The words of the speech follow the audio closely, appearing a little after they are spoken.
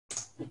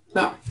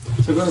Now,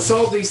 so we're going to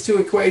solve these two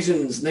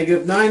equations.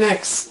 Negative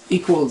 9x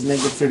equals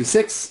negative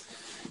 36,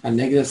 and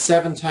negative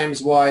 7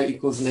 times y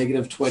equals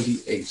negative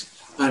 28.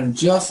 And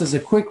just as a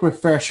quick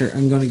refresher,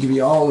 I'm going to give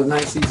you all a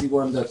nice easy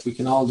one that we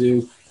can all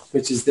do,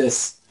 which is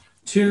this.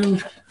 2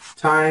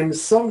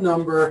 times some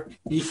number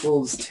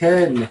equals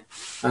 10.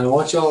 And I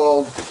want you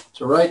all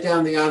to write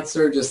down the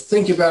answer. Just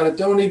think about it.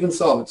 Don't even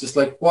solve it. Just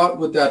like, what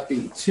would that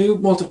be? 2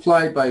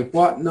 multiplied by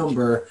what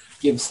number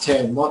gives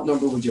 10? What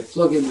number would you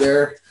plug in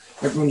there?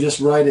 Everyone just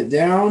write it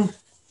down.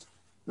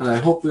 And I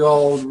hope we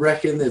all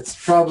reckon it's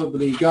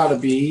probably got to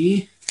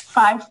be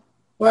 5.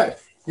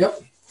 5.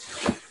 Yep.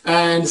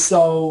 And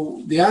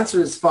so the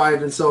answer is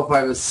 5. And so if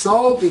I was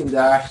solving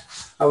that,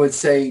 I would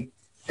say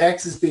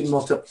x is being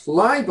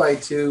multiplied by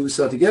 2.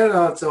 So to get it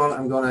on its own,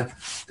 I'm going to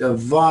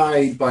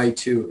divide by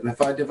 2. And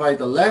if I divide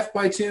the left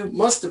by 2,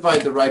 must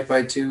divide the right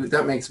by 2.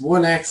 That makes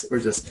 1x, or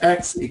just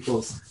x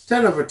equals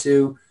 10 over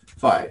 2,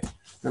 5.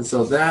 And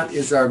so that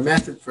is our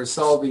method for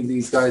solving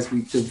these guys.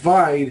 We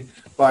divide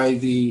by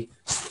the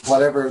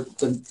whatever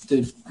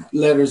the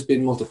letter's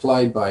been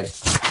multiplied by.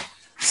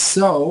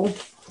 So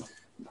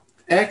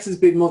x is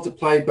being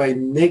multiplied by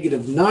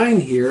negative 9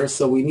 here,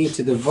 so we need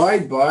to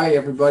divide by,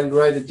 everybody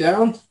write it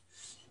down,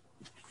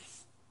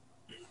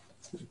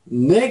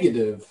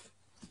 negative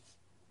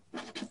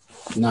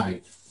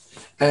 9.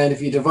 And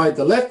if you divide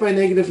the left by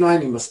negative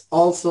 9, you must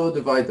also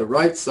divide the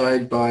right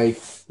side by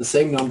the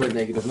same number,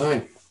 negative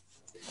 9.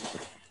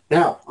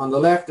 Now, on the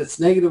left, it's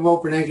negative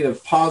over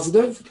negative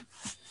positive.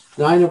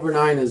 9 over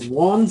 9 is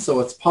 1, so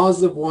it's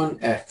positive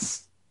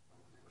 1x,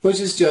 which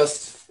is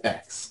just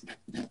x.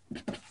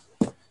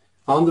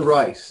 On the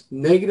right,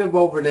 negative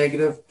over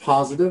negative,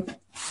 positive.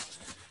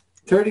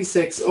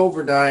 36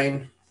 over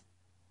 9.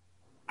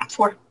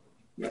 4.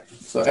 Yeah.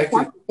 So x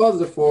equals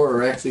positive 4,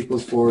 or x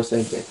equals 4,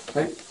 same thing,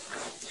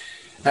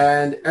 right?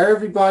 And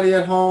everybody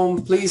at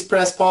home, please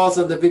press pause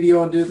on the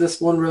video and do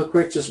this one real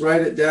quick. Just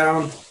write it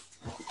down.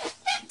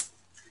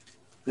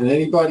 And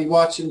anybody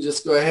watching,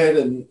 just go ahead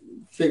and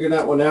figure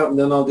that one out, and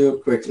then I'll do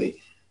it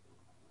quickly.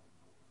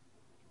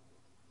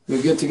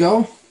 We're good to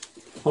go?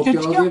 Hope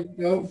you're all good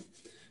to go.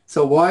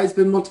 So y has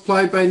been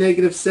multiplied by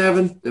negative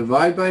 7.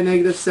 Divide by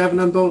negative 7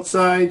 on both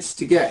sides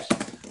to get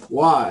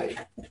y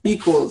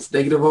equals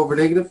negative over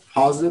negative,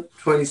 positive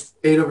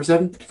 28 over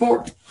 7,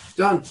 4.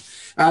 Done.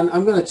 And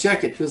I'm going to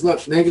check it, because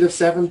look, negative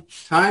 7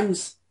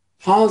 times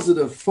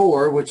positive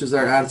 4, which is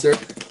our answer,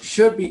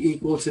 should be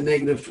equal to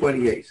negative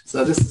 28.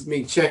 So this is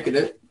me checking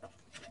it.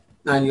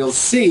 And you'll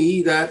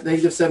see that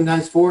negative 7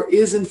 times 4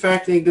 is in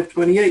fact negative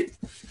 28.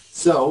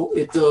 So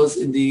it does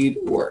indeed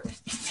work.